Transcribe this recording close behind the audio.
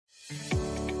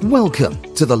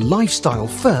Welcome to the Lifestyle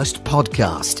First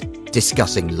podcast,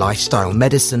 discussing lifestyle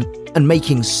medicine and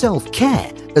making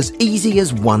self-care as easy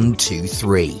as 1, 2,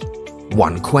 3.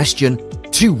 1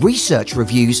 question, 2 research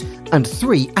reviews, and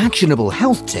 3 actionable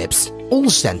health tips,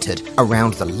 all centered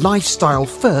around the Lifestyle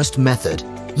First method,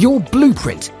 your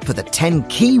blueprint for the 10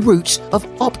 key routes of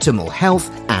optimal health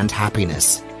and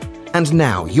happiness. And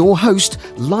now your host,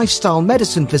 lifestyle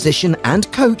medicine physician and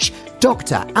coach,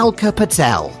 Dr. Alka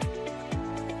Patel.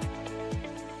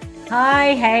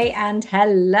 Hi, hey, and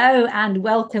hello, and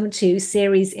welcome to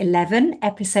Series 11,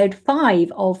 Episode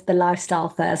 5 of the Lifestyle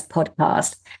First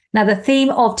podcast. Now, the theme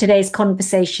of today's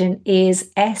conversation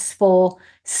is S for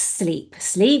sleep.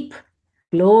 Sleep,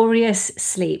 glorious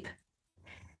sleep.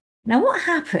 Now, what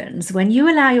happens when you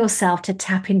allow yourself to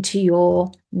tap into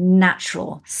your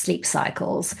natural sleep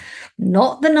cycles?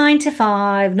 Not the 9 to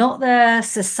 5, not the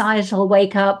societal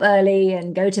wake up early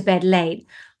and go to bed late.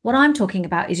 What I'm talking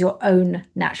about is your own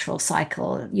natural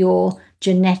cycle, your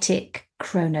genetic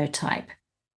chronotype.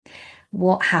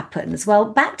 What happens? Well,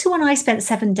 back to when I spent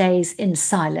 7 days in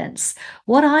silence,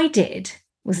 what I did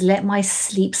was let my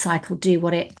sleep cycle do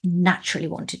what it naturally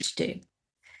wanted to do.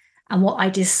 And what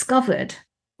I discovered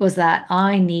was that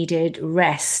I needed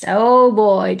rest. Oh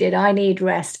boy, did I need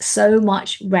rest, so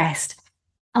much rest.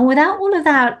 And without all of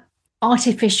that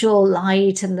artificial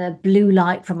light and the blue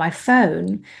light from my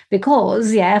phone,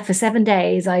 because for 7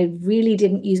 days, I really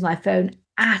didn't use my phone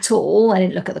at all. I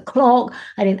didn't look at the clock.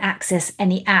 I didn't access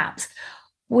any apps.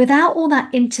 Without all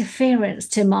that interference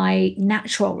to my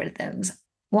natural rhythms,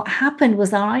 what happened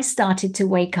was that I started to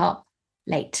wake up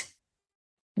late,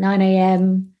 9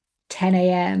 a.m., 10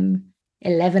 a.m.,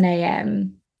 11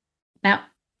 a.m. Now,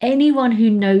 anyone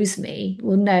who knows me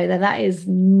will know that that is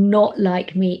not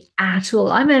like me at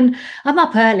all. I'm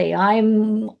up early.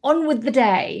 I'm on with the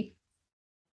day.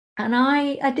 And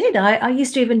I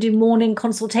used to even do morning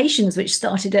consultations, which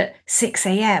started at 6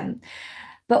 a.m.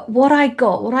 But what I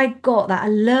got, that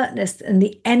alertness and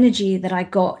the energy that I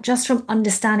got just from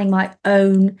understanding my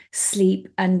own sleep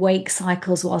and wake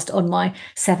cycles whilst on my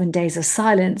 7 days of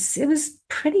silence, it was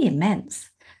pretty immense.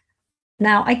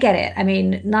 Now, I get it. I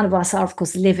mean, none of us are, of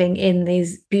course, living in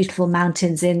these beautiful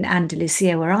mountains in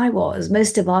Andalusia where I was.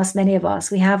 Many of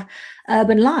us, we have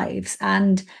urban lives,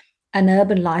 and an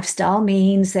urban lifestyle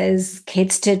means there's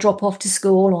kids to drop off to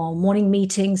school or morning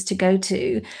meetings to go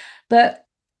to. But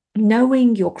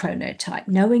knowing your chronotype,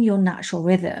 knowing your natural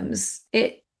rhythms,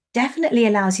 it definitely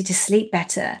allows you to sleep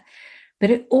better,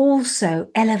 but it also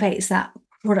elevates that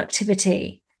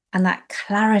productivity and that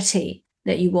clarity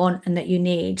that you want and that you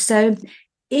need. So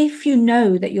if you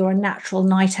know that you're a natural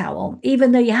night owl,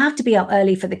 even though you have to be up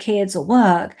early for the kids or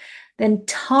work, then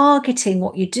targeting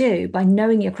what you do by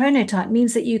knowing your chronotype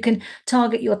means that you can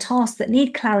target your tasks that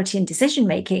need clarity and decision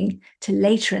making to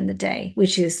later in the day,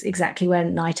 which is exactly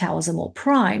when night owls are more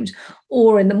primed,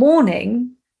 or in the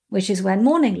morning, which is when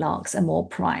morning larks are more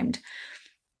primed.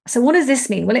 So what does this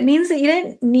mean? Well, it means that you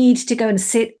don't need to go and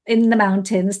sit in the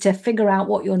mountains to figure out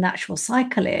what your natural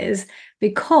cycle is,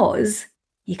 because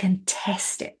you can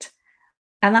test it.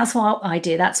 And that's what I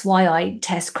do. That's why I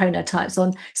test chronotypes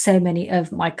on so many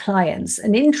of my clients.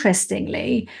 And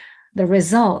interestingly, the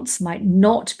results might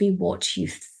not be what you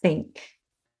think.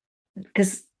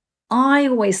 Because I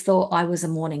always thought I was a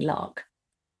morning lark.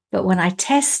 But when I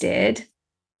tested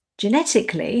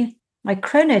genetically, my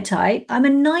chronotype, I'm a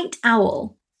night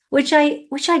owl, which I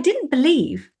didn't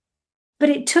believe. But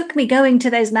it took me going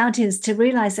to those mountains to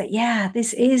realize that,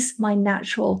 this is my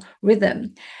natural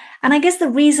rhythm. And I guess the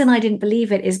reason I didn't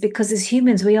believe it is because as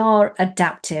humans, we are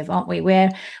adaptive, aren't we?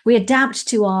 We adapt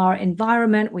to our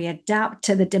environment, we adapt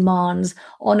to the demands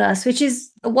on us, which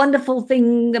is a wonderful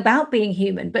thing about being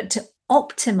human. But to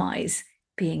optimize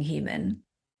being human,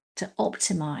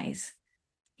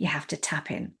 you have to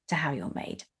tap in to how you're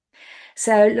made.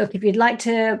 So look, if you'd like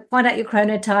to find out your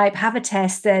chronotype, have a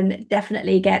test, then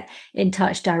definitely get in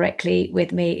touch directly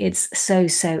with me. It's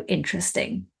so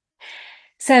interesting.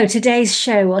 So today's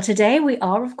show, well, today we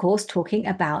are, of course, talking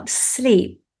about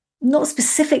sleep, not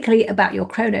specifically about your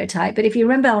chronotype, but if you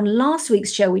remember on last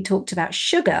week's show, we talked about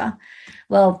sugar.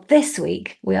 Well, this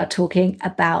week we are talking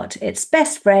about its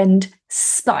best friend,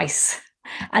 spice.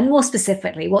 And more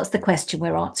specifically, what's the question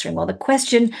we're answering? Well, the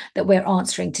question that we're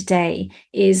answering today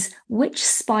is, which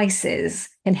spices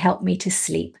can help me to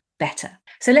sleep better?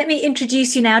 So let me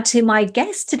introduce you now to my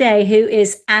guest today, who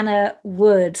is Anna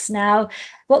Woods. Now,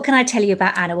 what can I tell you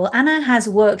about Anna? Well, Anna has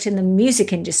worked in the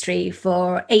music industry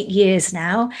for 8 years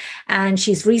now, and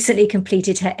she's recently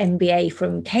completed her MBA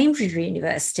from Cambridge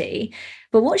University.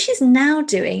 But what she's now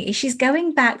doing is she's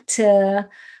going back to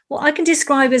what I can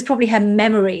describe as probably her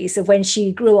memories of when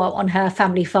she grew up on her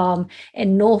family farm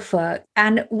in Norfolk.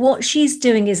 And what she's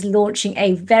doing is launching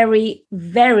a very,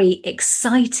 very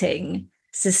exciting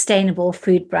sustainable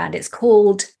food brand. It's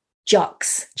called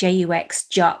Jux, Jux,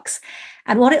 Jux.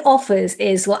 And what it offers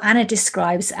is what Anna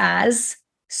describes as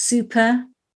super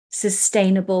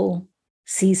sustainable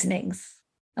seasonings.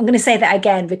 I'm going to say that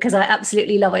again because I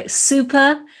absolutely love it.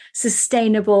 Super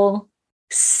sustainable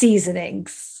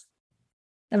seasonings.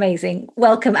 Amazing.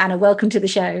 Welcome, Anna. Welcome to the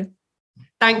show.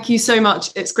 Thank you so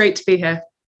much. It's great to be here.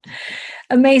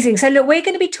 Amazing. So look, we're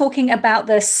going to be talking about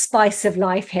the spice of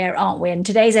life here, aren't we? And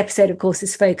today's episode, of course,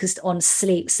 is focused on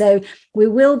sleep. So we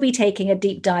will be taking a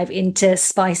deep dive into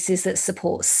spices that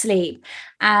support sleep.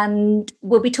 And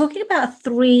we'll be talking about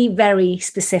 3 very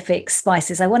specific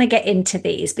spices. I want to get into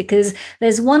these because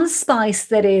there's one spice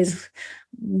that is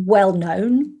well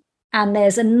known, and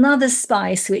there's another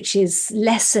spice which is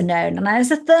lesser known. And there's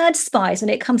a third spice when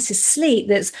it comes to sleep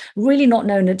that's really not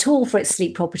known at all for its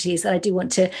sleep properties that I do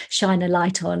want to shine a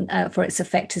light on for its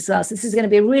effect as well. So this is going to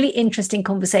be a really interesting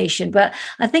conversation. But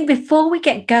I think before we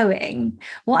get going,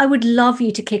 what I would love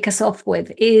you to kick us off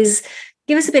with is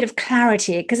give us a bit of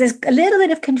clarity, because there's a little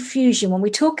bit of confusion when we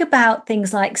talk about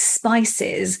things like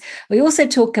spices. We also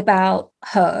talk about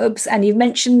herbs, and you've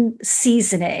mentioned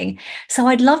seasoning. So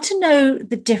I'd love to know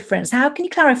the difference. How can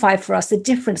you clarify for us the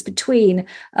difference between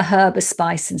a herb, a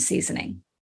spice, and seasoning?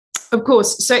 Of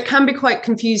course. So it can be quite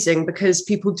confusing because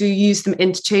people do use them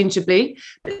interchangeably.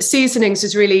 But seasonings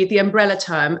is really the umbrella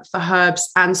term for herbs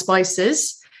and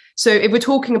spices. So if we're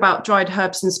talking about dried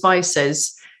herbs and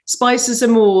spices are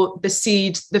more the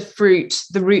seed, the fruit,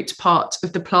 the root part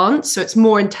of the plant. So it's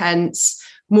more intense,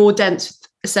 more dense with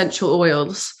essential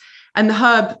oils. And the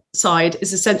herb side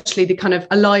is essentially the kind of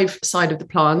alive side of the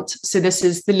plant. So this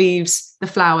is the leaves, the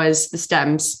flowers, the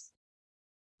stems.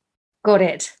 Got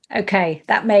it. Okay,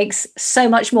 that makes so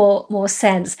much more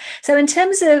sense. So in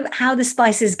terms of how the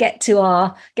spices get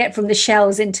from the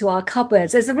shelves into our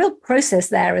cupboards, there's a real process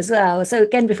there as well. So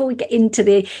again, before we get into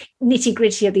the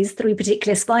nitty-gritty of these 3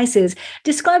 particular spices,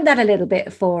 describe that a little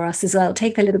bit for us as well.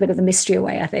 Take a little bit of the mystery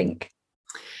away, I think.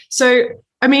 So,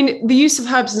 I mean, the use of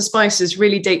herbs and spices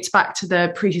really dates back to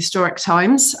the prehistoric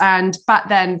times. And back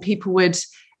then, people would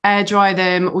air dry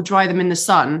them or dry them in the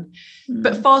sun.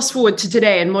 But fast forward to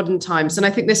today in modern times, and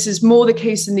I think this is more the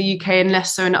case in the UK and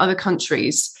less so in other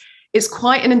countries, it's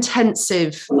quite an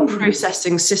intensive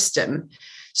processing system.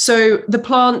 So the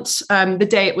plant, the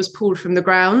day it was pulled from the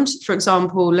ground, for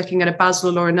example, looking at a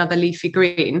basil or another leafy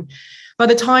green, by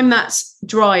the time that's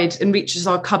dried and reaches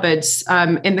our cupboards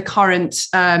in the current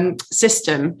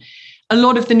system, a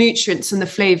lot of the nutrients and the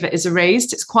flavour is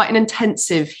erased. It's quite an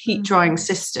intensive heat drying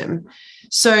system.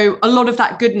 So a lot of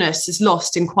that goodness is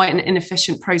lost in quite an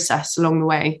inefficient process along the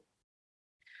way.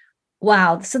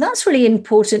 Wow. So that's really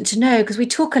important to know, because we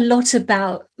talk a lot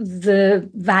about the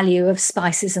value of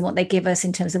spices and what they give us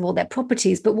in terms of all their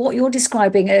properties. But what you're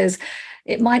describing is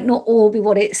it might not all be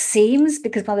what it seems,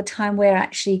 because by the time we're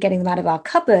actually getting them out of our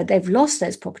cupboard, they've lost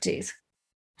those properties.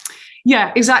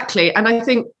 Yeah, exactly. And I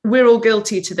think we're all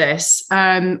guilty to this.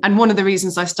 And one of the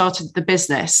reasons I started the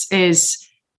business is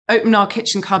open our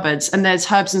kitchen cupboards and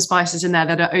there's herbs and spices in there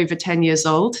that are over 10 years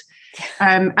old.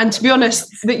 And to be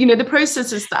honest, the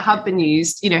processes that have been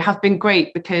used, have been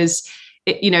great because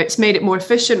it's made it more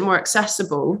efficient, more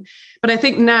accessible. But I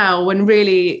think now, when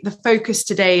really the focus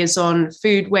today is on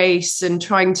food waste and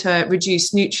trying to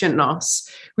reduce nutrient loss,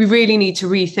 we really need to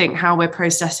rethink how we're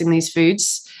processing these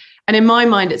foods. And in my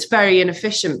mind, it's very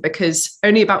inefficient because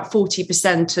only about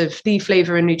 40% of the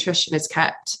flavour and nutrition is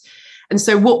kept. And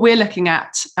so what we're looking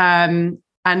at and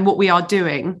what we are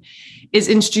doing is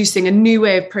introducing a new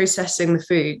way of processing the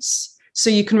foods. So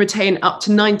you can retain up to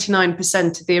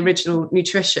 99% of the original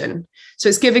nutrition. So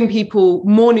it's giving people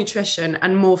more nutrition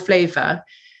and more flavour.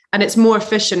 And it's more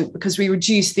efficient because we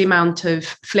reduce the amount of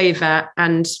flavour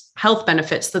and health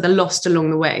benefits that are lost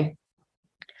along the way.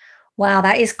 Wow,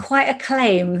 that is quite a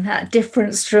claim, that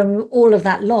difference from all of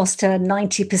that loss to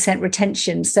 90%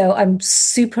 retention. So I'm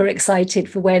super excited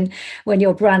for when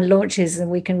your brand launches and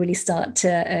we can really start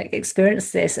to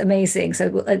experience this. Amazing.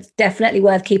 So it's definitely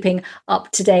worth keeping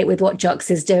up to date with what Jux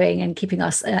is doing and keeping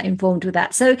us informed with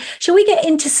that. So shall we get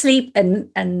into sleep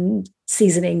and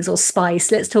seasonings or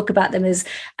spice. Let's talk about them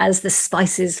as the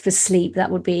spices for sleep. That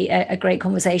would be a great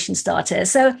conversation starter.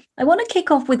 So I want to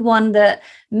kick off with one that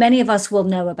many of us will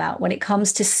know about when it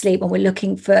comes to sleep, when we're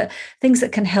looking for things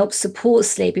that can help support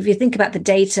sleep. If you think about the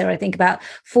data, I think about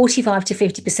 45 to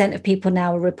 50% of people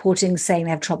now are reporting saying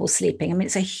they have trouble sleeping. I mean,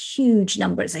 it's a huge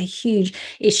number. It's a huge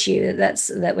issue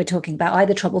that we're talking about,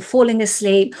 either trouble falling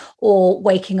asleep or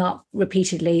waking up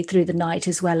repeatedly through the night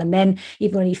as well. And then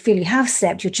even when you feel you have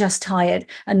slept, you're just tired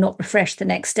and not refreshed the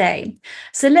next day.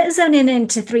 So let's zone in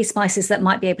into 3 spices that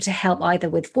might be able to help either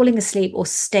with falling asleep or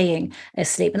staying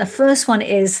asleep. And the first one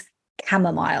is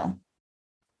chamomile.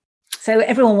 So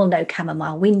everyone will know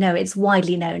chamomile. We know it's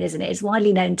widely known, isn't it? It's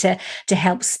widely known to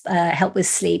help with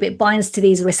sleep. It binds to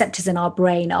these receptors in our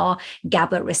brain, our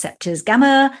GABA receptors,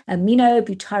 gamma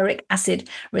aminobutyric acid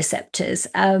receptors,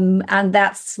 and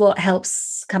that's what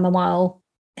helps chamomile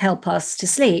help us to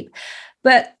sleep.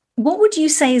 But what would you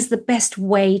say is the best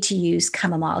way to use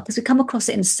chamomile? Because we come across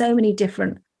it in so many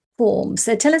different forms.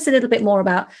 So tell us a little bit more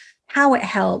about how it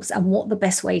helps and what the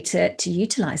best way to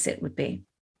utilize it would be.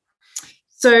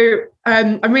 So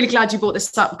I'm really glad you brought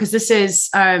this up, because this is,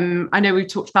 I know we've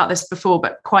talked about this before,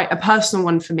 but quite a personal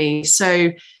one for me.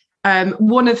 So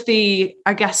one of the,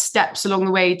 I guess, steps along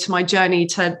the way to my journey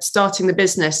to starting the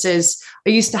business is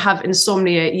I used to have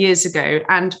insomnia years ago,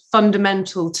 and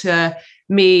fundamental to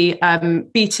me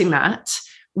beating that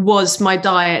was my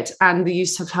diet and the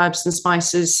use of herbs and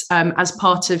spices as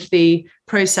part of the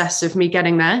process of me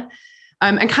getting there.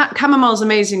 And chamomile is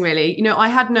amazing, really. You know, I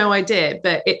had no idea,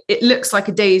 but it looks like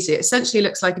a daisy. It essentially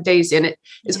looks like a daisy, and it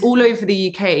is all over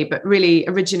the UK, but really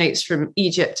originates from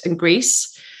Egypt and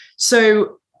Greece.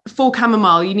 So for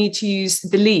chamomile, you need to use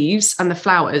the leaves and the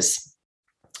flowers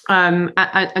and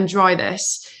dry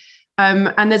this.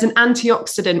 And there's an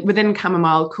antioxidant within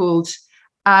chamomile called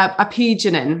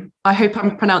apigenin. I hope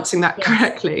I'm pronouncing that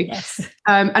correctly. Yes.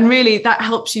 And really that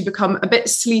helps you become a bit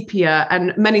sleepier.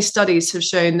 And many studies have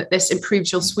shown that this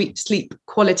improves your sleep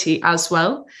quality as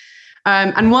well.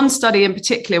 And one study in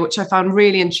particular, which I found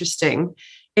really interesting,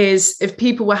 is if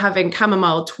people were having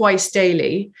chamomile twice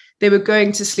daily, they were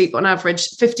going to sleep on average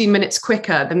 15 minutes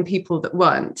quicker than people that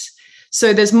weren't.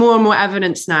 So there's more and more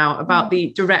evidence now about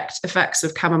the direct effects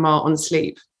of chamomile on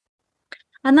sleep.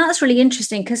 And that's really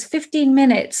interesting, because 15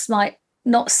 minutes might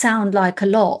not sound like a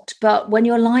lot, but when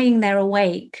you're lying there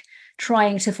awake,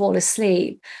 trying to fall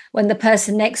asleep, when the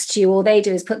person next to you, all they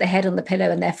do is put their head on the pillow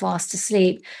and they're fast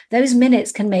asleep, those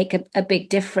minutes can make a big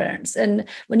difference. And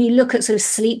when you look at sort of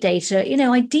sleep data, you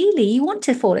know, ideally you want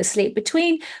to fall asleep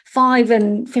between 5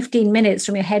 and 15 minutes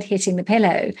from your head hitting the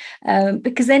pillow,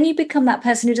 because then you become that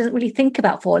person who doesn't really think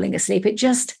about falling asleep. It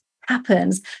just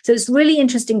happens. So it's really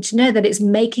interesting to know that it's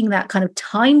making that kind of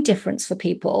time difference for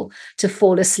people to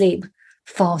fall asleep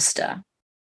faster.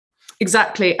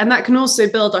 Exactly. And that can also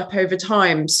build up over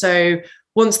time. So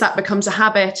once that becomes a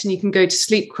habit and you can go to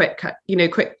sleep quicker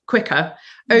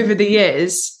over the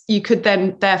years, you could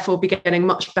then therefore be getting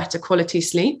much better quality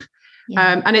sleep.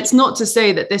 Yeah. And it's not to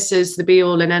say that this is the be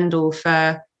all and end all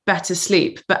for better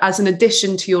sleep, but as an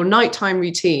addition to your nighttime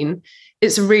routine,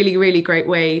 it's a really, really great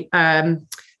way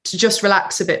to just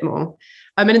relax a bit more.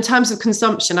 And in terms of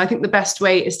consumption, I think the best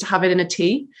way is to have it in a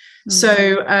tea. Mm-hmm.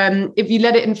 So if you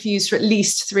let it infuse for at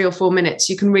least 3 or 4 minutes,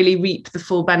 you can really reap the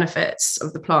full benefits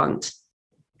of the plant.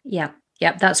 Yeah,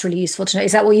 that's really useful to know.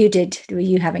 Is that what you did? Were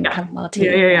you having chamomile tea?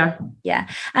 Yeah.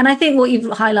 And I think what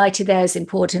you've highlighted there is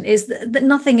important, is that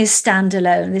nothing is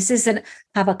standalone. This isn't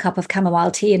have a cup of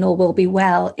chamomile tea and all will be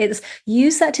well. It's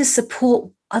use that to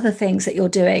support other things that you're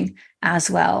doing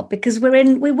as well, because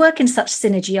we work in such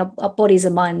synergy, our bodies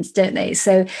and minds, don't they?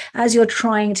 So as you're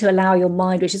trying to allow your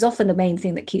mind, which is often the main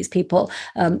thing that keeps people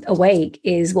awake,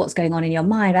 is what's going on in your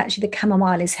mind. Actually, the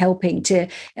chamomile is helping to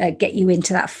get you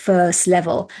into that first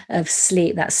level of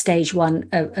sleep, that stage 1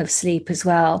 of sleep as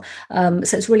well.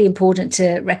 So it's really important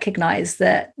to recognize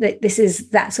that this is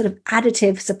that sort of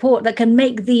additive support that can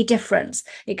make the difference.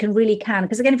 It really can.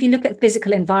 Because again, if you look at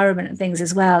physical environment and things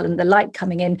as well, and the light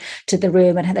coming in to the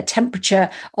room and the temperature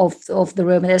of the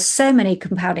room, and there's so many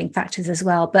compounding factors as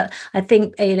well. But I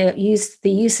think the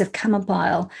use of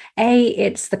chamomile,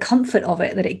 it's the comfort of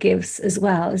it that it gives as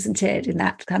well, isn't it, in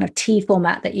that kind of tea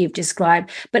format that you've described.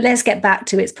 But let's get back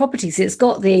to its properties. It's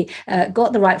got the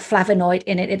right flavonoid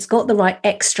in it. It's got the right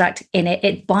extract in it.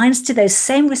 It binds to those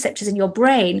same receptors in your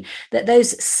brain that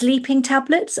those sleeping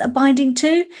tablets are binding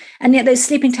to, and yet those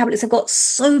sleeping tablets have got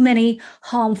so many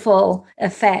harmful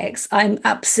effects. I'm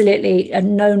absolutely a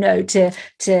no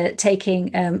to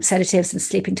taking sedatives and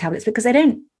sleeping tablets, because they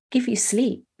don't give you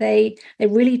sleep. They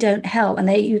really don't help.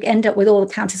 And you end up with all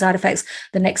the counter side effects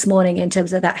the next morning in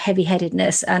terms of that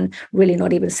heavy-headedness and really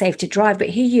not even safe to drive. But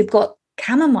here you've got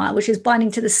chamomile, which is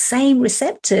binding to the same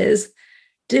receptors,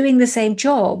 doing the same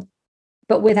job,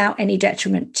 but without any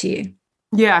detriment to you.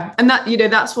 Yeah. And that,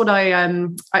 that's what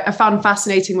I found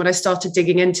fascinating when I started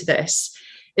digging into this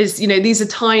is, these are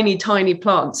tiny, tiny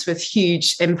plants with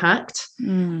huge impact.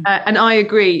 And I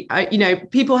agree.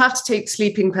 People have to take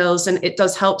sleeping pills and it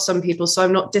does help some people. So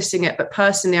I'm not dissing it. But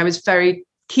personally, I was very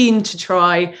keen to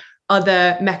try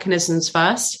other mechanisms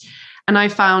first. And I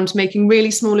found making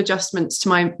really small adjustments to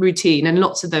my routine, and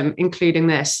lots of them, including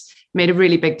this, made a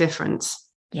really big difference.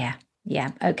 Yeah.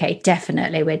 Okay.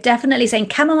 Definitely. We're definitely saying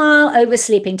chamomile over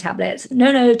sleeping tablets.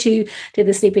 No to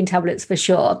the sleeping tablets for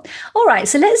sure. All right.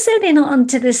 So let's zone in on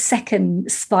to the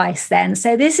second spice then.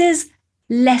 So this is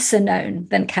lesser known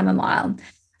than chamomile.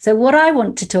 So what I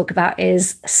want to talk about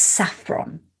is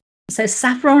saffron. So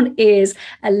saffron is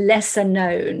a lesser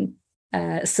known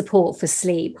support for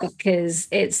sleep because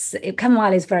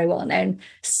chamomile is very well known.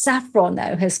 Saffron,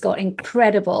 though, has got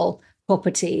incredible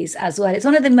properties as well. It's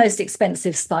one of the most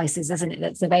expensive spices, isn't it,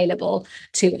 that's available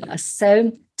to us.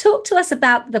 So talk to us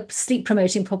about the sleep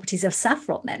promoting properties of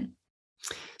saffron then.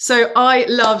 So I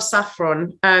love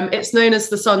saffron. It's known as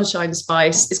the sunshine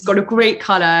spice. It's got a great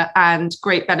colour and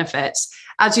great benefits.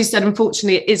 As you said,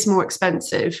 unfortunately, it is more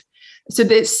expensive. So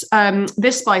this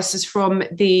spice is from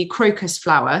the crocus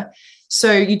flower.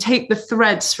 So you take the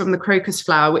threads from the crocus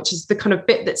flower, which is the kind of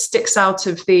bit that sticks out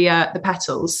of the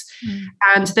petals,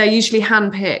 and they're usually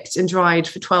hand-picked and dried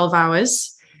for 12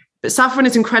 hours. But saffron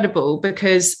is incredible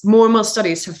because more and more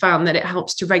studies have found that it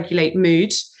helps to regulate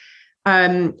mood.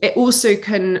 It also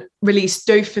can release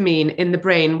dopamine in the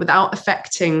brain without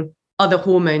affecting other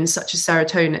hormones such as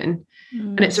serotonin.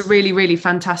 And it's a really, really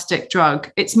fantastic drug.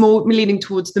 It's more leaning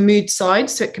towards the mood side,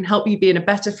 so it can help you be in a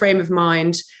better frame of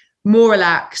mind, more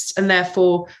relaxed, and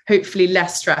therefore hopefully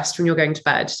less stressed when you're going to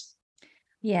bed.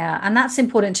 Yeah, and that's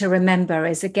important to remember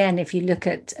is, again, if you look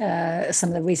at some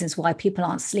of the reasons why people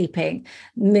aren't sleeping,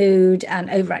 mood and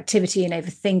overactivity and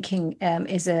overthinking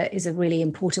is a really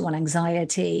important one,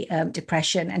 anxiety,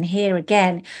 depression. And here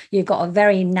again, you've got a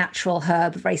very natural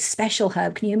herb, a very special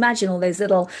herb. Can you imagine all those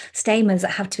little stamens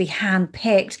that have to be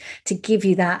hand-picked to give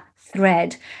you that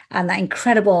thread and that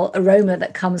incredible aroma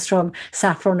that comes from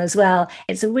saffron as well?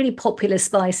 It's a really popular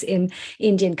spice in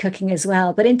Indian cooking as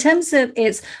well. But in terms of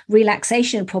its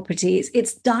relaxation properties,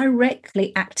 it's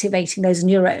directly activating those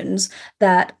neurons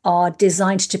that are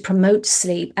designed to promote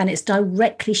sleep, and it's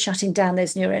directly shutting down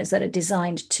those neurons that are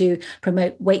designed to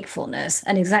promote wakefulness.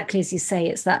 And exactly as you say,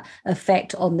 it's that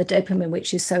effect on the dopamine,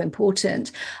 which is so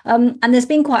important. And there's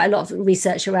been quite a lot of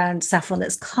research around saffron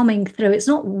that's coming through. It's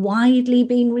not widely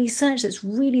being researched. It's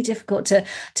really difficult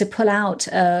to pull out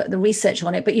the research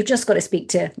on it, but you've just got to speak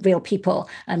to real people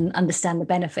and understand the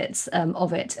benefits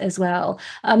of it as well.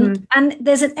 And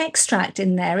there's an extract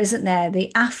in there, isn't there?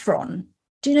 The affron.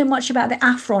 Do you know much about the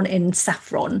affron in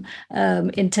saffron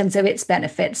in terms of its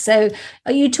benefits? So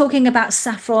are you talking about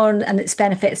saffron and its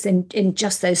benefits in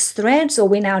just those threads, or are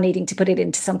we now needing to put it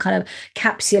into some kind of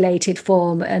capsulated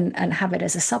form and have it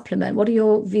as a supplement? What are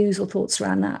your views or thoughts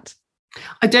around that?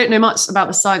 I don't know much about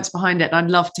the science behind it. I'd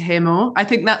love to hear more. I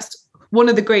think that's one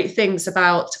of the great things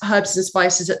about herbs and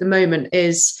spices at the moment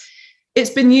is it's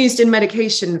been used in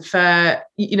medication for,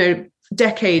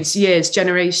 decades, years,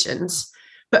 generations.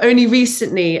 But only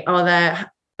recently are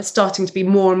there starting to be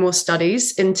more and more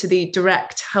studies into the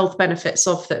direct health benefits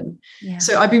of them. Yeah.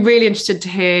 So I'd be really interested to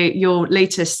hear your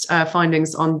latest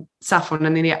findings on saffron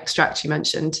and the extract you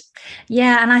mentioned.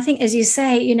 Yeah, and I think, as you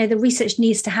say, the research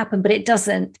needs to happen, but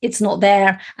it's not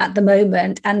there at the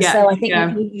moment. And so I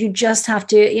think you just have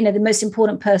to, the most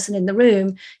important person in the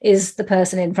room is the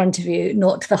person in front of you,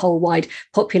 not the whole wide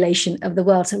population of the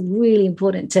world. So really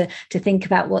important to think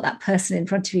about what that person in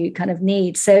front of you kind of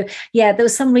needs. So yeah, there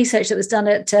was some research that was done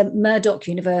at Murdoch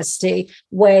University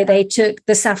where they took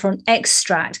the saffron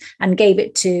extract and gave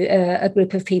it to a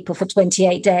group of people for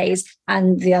 28 days,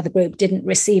 and the other group didn't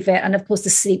receive it. And of course, the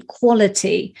sleep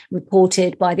quality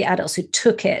reported by the adults who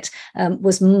took it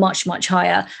was much, much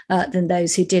higher than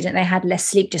those who didn't. They had less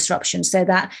sleep disruption. So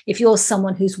that if you're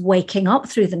someone who's waking up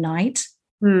through the night,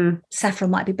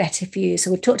 saffron might be better for you.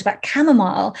 So we've talked about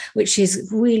chamomile, which is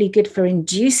really good for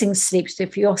inducing sleep. So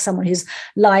if you're someone who's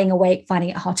lying awake, finding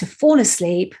it hard to fall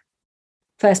asleep,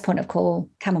 first point of call,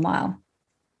 chamomile.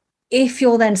 If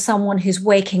you're then someone who's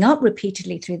waking up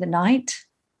repeatedly through the night,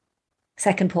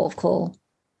 second port of call,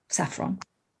 saffron.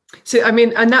 So, I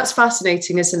mean, and that's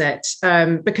fascinating, isn't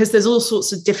it? Because there's all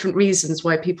sorts of different reasons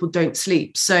why people don't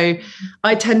sleep. So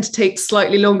I tend to take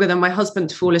slightly longer than my husband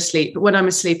to fall asleep. But when I'm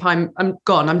asleep, I'm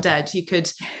gone, I'm dead. You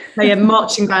could play a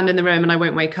marching band in the room and I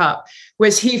won't wake up.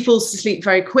 Whereas he falls asleep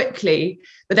very quickly,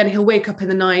 but then he'll wake up in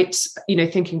the night,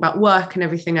 thinking about work and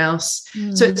everything else.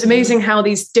 So it's amazing how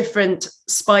these different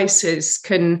spices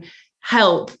can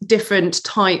help different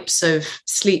types of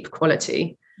sleep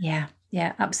quality.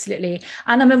 Yeah, absolutely.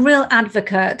 And I'm a real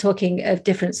advocate, talking of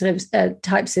different sort of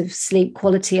types of sleep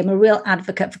quality, I'm a real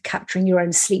advocate for capturing your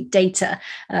own sleep data.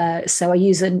 So I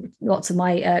use lots of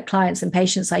my clients and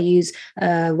patients, I use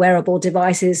wearable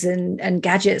devices and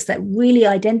gadgets that really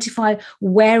identify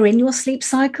where in your sleep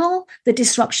cycle the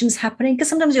disruption's happening, because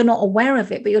sometimes you're not aware of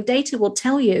it, but your data will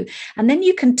tell you. And then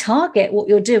you can target what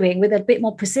you're doing with a bit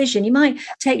more precision. You might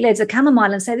take loads of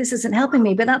chamomile and say, this isn't helping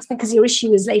me, but that's because your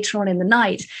issue is later on in the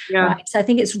night. Yeah. Right? So I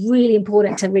think it's really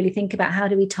important to really think about how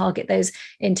do we target those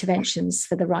interventions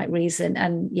for the right reason.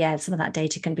 And yeah, some of that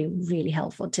data can be really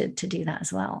helpful to do that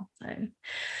as well. So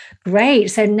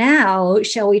great. So now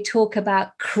shall we talk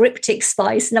about cryptic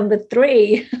spice number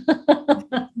 3?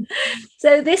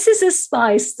 So this is a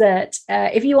spice that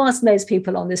if you ask most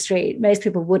people on the street, most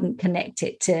people wouldn't connect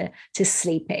it to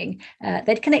sleeping.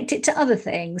 They'd connect it to other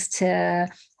things, to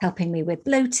helping me with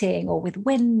bloating or with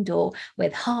wind or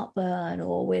with heartburn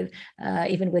or with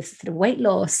even with sort of weight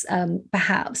loss,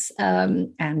 perhaps.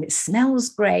 And it smells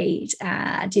great.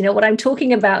 Do you know what I'm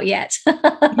talking about yet?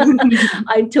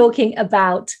 I'm talking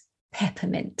about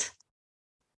peppermint.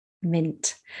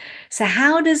 Mint. So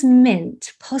how does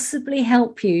mint possibly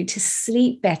help you to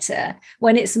sleep better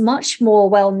when it's much more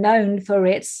well known for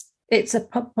its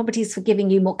properties for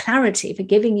giving you more clarity, for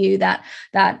giving you that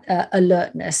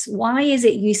alertness? Why is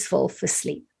it useful for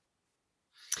sleep?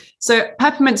 So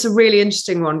peppermint's a really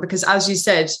interesting one because, as you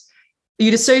said,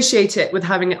 you'd associate it with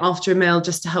having it after a meal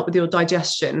just to help with your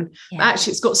digestion. Yeah. But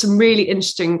actually, it's got some really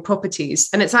interesting properties.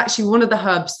 And it's actually one of the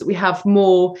herbs that we have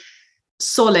more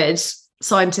solid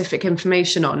scientific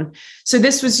information on. So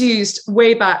this was used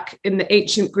way back in the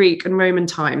ancient Greek and Roman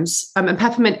times. And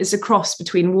peppermint is a cross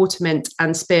between watermint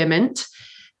and spearmint.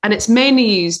 And it's mainly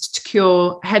used to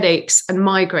cure headaches and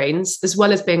migraines, as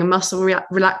well as being a muscle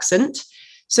relaxant.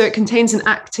 So it contains an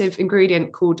active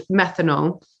ingredient called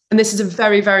methanol. And this is a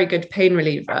very, very good pain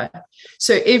reliever.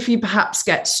 So if you perhaps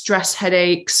get stress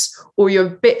headaches or you're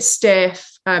a bit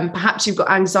stiff, perhaps you've got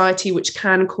anxiety, which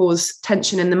can cause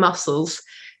tension in the muscles,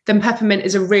 then peppermint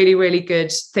is a really, really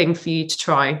good thing for you to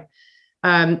try.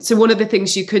 So one of the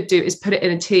things you could do is put it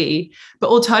in a tea,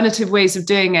 but alternative ways of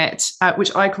doing it,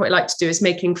 which I quite like to do, is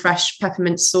making fresh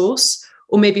peppermint sauce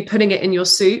or maybe putting it in your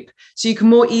soup so you can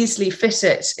more easily fit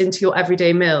it into your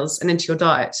everyday meals and into your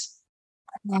diet.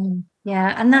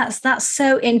 Yeah, and that's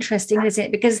so interesting, isn't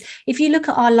it? Because if you look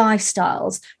at our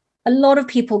lifestyles, a lot of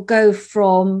people go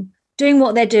from doing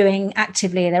what they're doing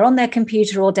actively, they're on their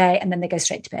computer all day, and then they go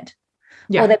straight to bed.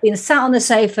 Yeah. Or they've been sat on the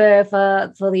sofa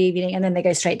for the evening and then they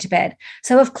go straight to bed.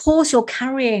 So, of course, you're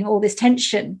carrying all this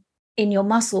tension in your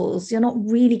muscles. You're not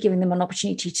really giving them an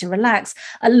opportunity to relax.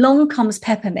 Along comes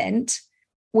peppermint,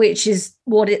 which is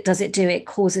what it does. It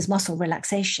causes muscle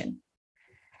relaxation.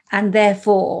 And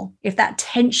therefore, if that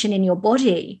tension in your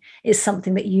body is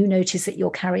something that you notice that you're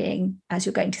carrying as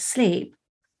you're going to sleep,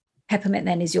 peppermint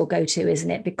then is your go-to,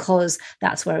 isn't it? Because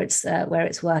that's where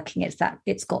it's working. It's that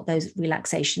it's got those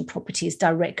relaxation properties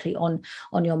directly on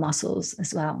your muscles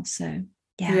as well. So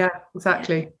yeah,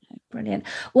 exactly. Yeah, brilliant.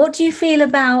 What do you feel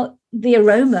about the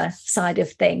aroma side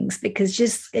of things? Because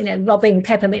just rubbing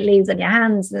peppermint leaves on your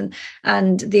hands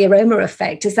and the aroma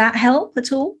effect, does that help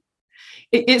at all?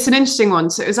 It's an interesting one.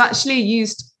 So it was actually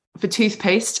used for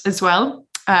toothpaste as well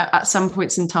at some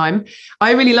points in time.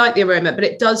 I really like the aroma, but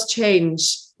it does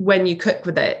change when you cook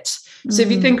with it. So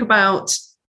if you think about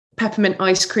peppermint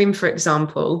ice cream, for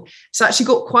example, it's actually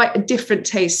got quite a different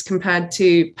taste compared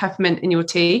to peppermint in your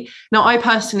tea. Now, I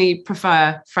personally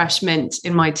prefer fresh mint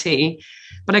in my tea,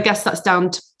 but I guess that's down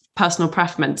to personal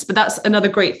preference. But that's another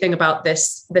great thing about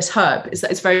this herb, is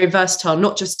that it's very versatile,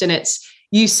 not just in its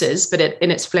uses, but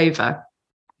in its flavor.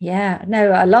 Yeah,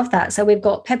 no, I love that. So we've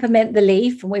got peppermint, the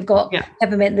leaf, and we've got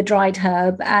peppermint, the dried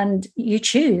herb, and you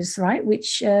choose, right,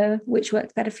 which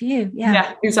works better for you.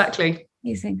 Yeah, exactly.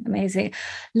 Amazing.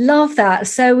 Love that.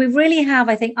 So we really have,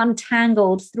 I think,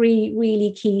 untangled 3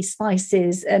 really key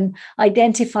spices and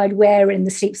identified where in the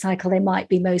sleep cycle they might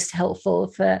be most helpful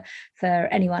for for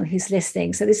anyone who's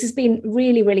listening. So this has been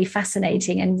really, really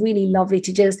fascinating and really lovely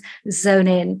to just zone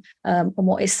in on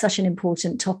what is such an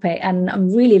important topic. And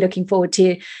I'm really looking forward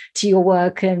to your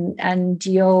work and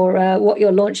your what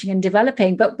you're launching and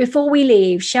developing. But before we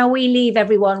leave, shall we leave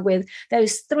everyone with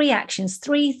those 3 actions,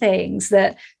 3 things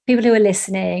that people who are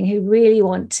listening, who really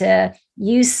want to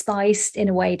use spice in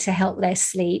a way to help their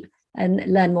sleep and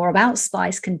learn more about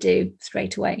spice, can do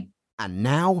straight away? And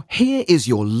now, here is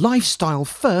your lifestyle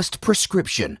first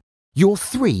prescription. Your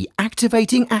 3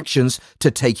 activating actions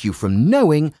to take you from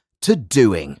knowing to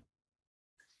doing.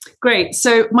 Great.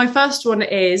 So my first one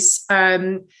is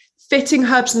fitting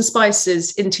herbs and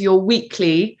spices into your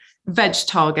weekly veg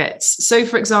targets. So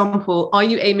for example, are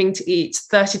you aiming to eat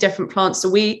 30 different plants a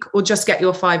week or just get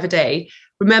your 5 a day?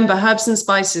 Remember, herbs and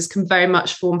spices can very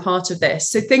much form part of this.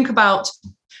 So think about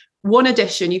one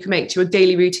addition you can make to your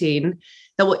daily routine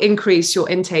that will increase your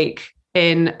intake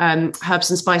in herbs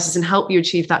and spices and help you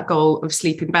achieve that goal of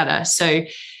sleeping better. So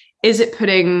is it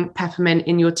putting peppermint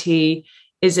in your tea?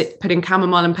 Is it putting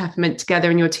chamomile and peppermint together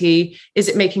in your tea? Is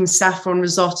it making saffron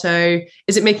risotto?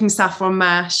 Is it making saffron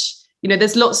mash? You know,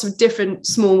 there's lots of different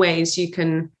small ways you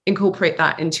can incorporate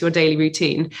that into your daily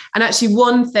routine. And actually,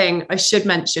 one thing I should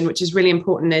mention, which is really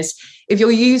important, is if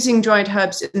you're using dried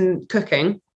herbs in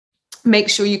cooking, make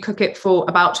sure you cook it for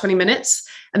about 20 minutes.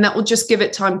 And that will just give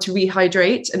it time to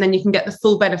rehydrate. And then you can get the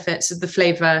full benefits of the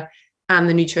flavor and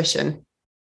the nutrition.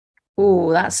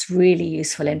 Oh, that's really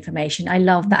useful information. I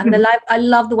love that. And I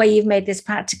love the way you've made this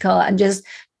practical and just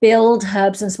build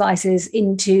herbs and spices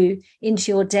into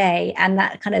your day. And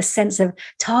that kind of sense of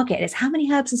target is how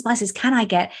many herbs and spices can I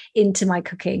get into my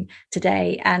cooking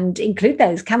today, and include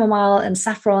those chamomile and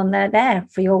saffron. They're there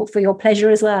for your pleasure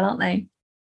as well, aren't they?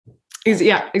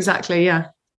 Yeah, exactly. Yeah.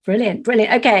 Brilliant.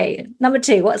 Okay. Number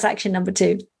 2, what's action number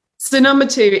 2? So number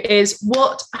 2 is,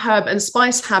 what herb and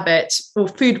spice habit or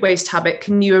food waste habit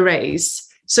can you erase?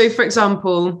 So for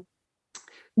example,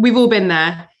 we've all been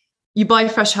there. You buy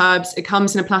fresh herbs, it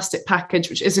comes in a plastic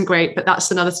package, which isn't great, but that's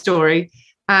another story.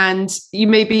 And you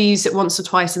maybe use it once or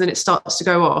twice and then it starts to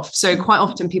go off. So quite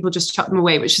often people just chuck them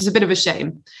away, which is a bit of a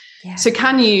shame. Yeah. So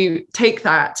can you take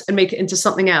that and make it into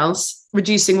something else,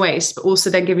 reducing waste, but also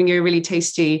then giving you a really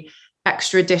tasty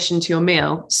extra addition to your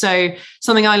meal? So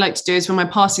something I like to do is when my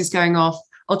parsley's going off,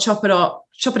 I'll chop it up,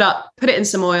 put it in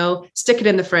some oil, stick it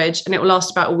in the fridge, and it will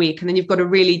last about a week. And then you've got a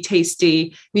really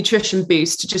tasty nutrition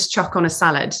boost to just chuck on a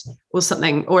salad or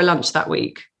something, or a lunch that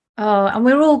week. Oh, and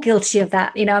we're all guilty of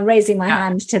that. You know, I'm raising my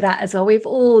hand to that as well. We've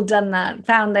all done that,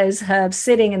 found those herbs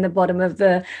sitting in the bottom of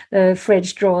the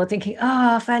fridge drawer thinking,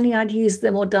 if only I'd used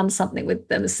them or done something with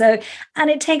them. So, and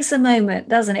it takes a moment,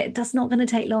 doesn't it? It's not going to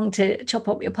take long to chop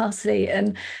up your parsley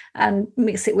and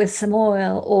mix it with some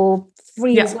oil or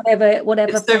freeze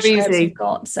whatever fresh herbs you've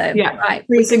got. So, right.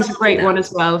 Freezing's a great one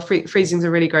as well. Freezing's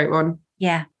a really great one.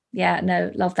 Yeah.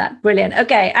 No, love that. Brilliant.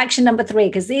 Okay. Action number 3,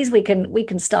 because these we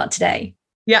can start today.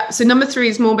 Yeah. So number 3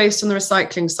 is more based on the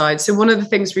recycling side. So one of the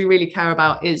things we really care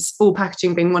about is all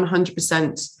packaging being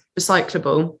 100%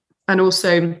 recyclable, and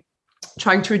also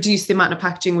trying to reduce the amount of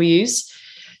packaging we use.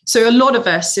 So a lot of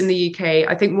us in the UK,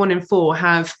 I think 1 in 4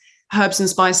 have herbs and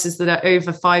spices that are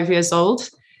over 5 years old.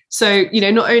 So, you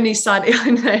know, not only sadly,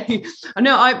 I'm there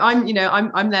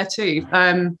too.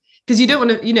 Because you don't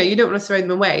want to throw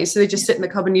them away. So they just sit in the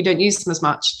cupboard and you don't use them as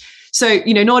much. So,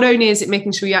 you know, not only is it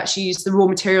making sure you actually use the raw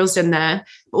materials in there,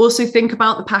 but also think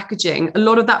about the packaging. A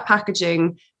lot of that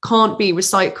packaging can't be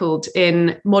recycled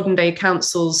in modern day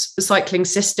councils' recycling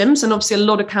systems. And obviously a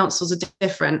lot of councils are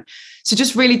different. So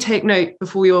just really take note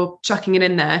before you're chucking it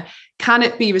in there. Can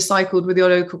it be recycled with your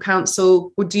local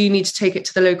council, or do you need to take it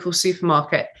to the local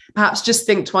supermarket? Perhaps just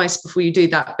think twice before you do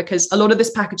that, because a lot of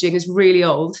this packaging is really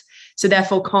old, so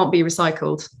therefore can't be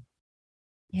recycled.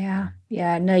 Yeah.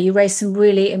 No, you raised some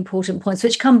really important points,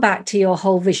 which come back to your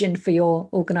whole vision for your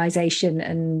organization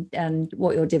and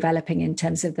what you're developing in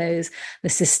terms of the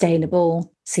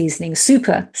sustainable seasoning,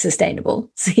 super sustainable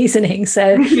seasoning.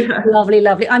 So lovely.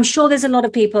 I'm sure there's a lot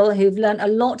of people who've learned a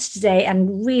lot today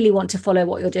and really want to follow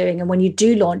what you're doing. And when you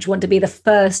do launch, want to be the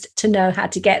first to know how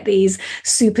to get these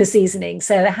super seasonings.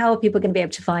 So how are people going to be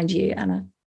able to find you, Anna?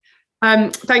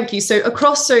 Thank you. So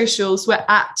across socials, we're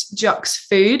at Jux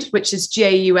Food, which is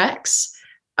JUX.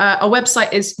 Our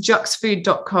website is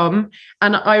juxfood.com.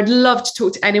 And I would love to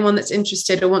talk to anyone that's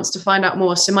interested or wants to find out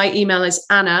more. So my email is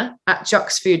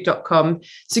anna@juxfood.com.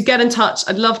 So get in touch.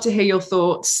 I'd love to hear your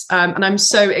thoughts. And I'm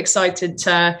so excited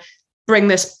to bring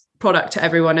this product to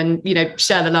everyone and, you know,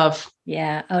 share the love.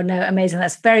 Yeah. Oh no, amazing.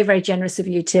 That's very, very generous of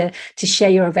you to share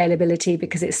your availability,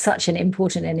 because it's such an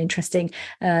important and interesting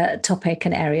topic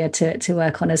and area to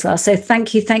work on as well. So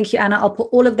thank you, Anna. I'll put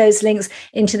all of those links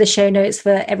into the show notes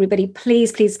for everybody.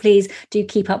 Please do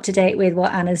keep up to date with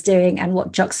what Anna's doing and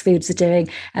what Jux Foods are doing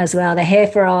as well. They're here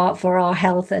for our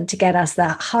health and to get us the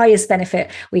highest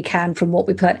benefit we can from what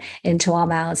we put into our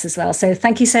mouths as well. So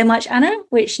thank you so much, Anna,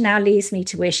 which now leaves me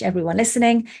to wish everyone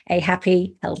listening a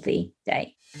happy, healthy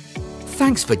day.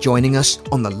 Thanks for joining us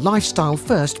on the Lifestyle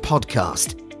First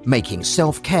podcast, making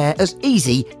self-care as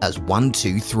easy as 1,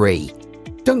 2, 3.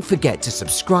 Don't forget to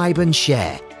subscribe and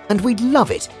share, and we'd love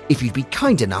it if you'd be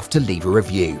kind enough to leave a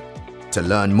review. To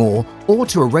learn more or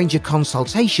to arrange a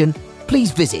consultation, please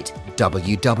visit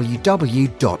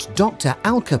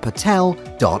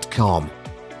www.dralkapatel.com.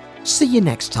 See you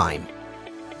next time.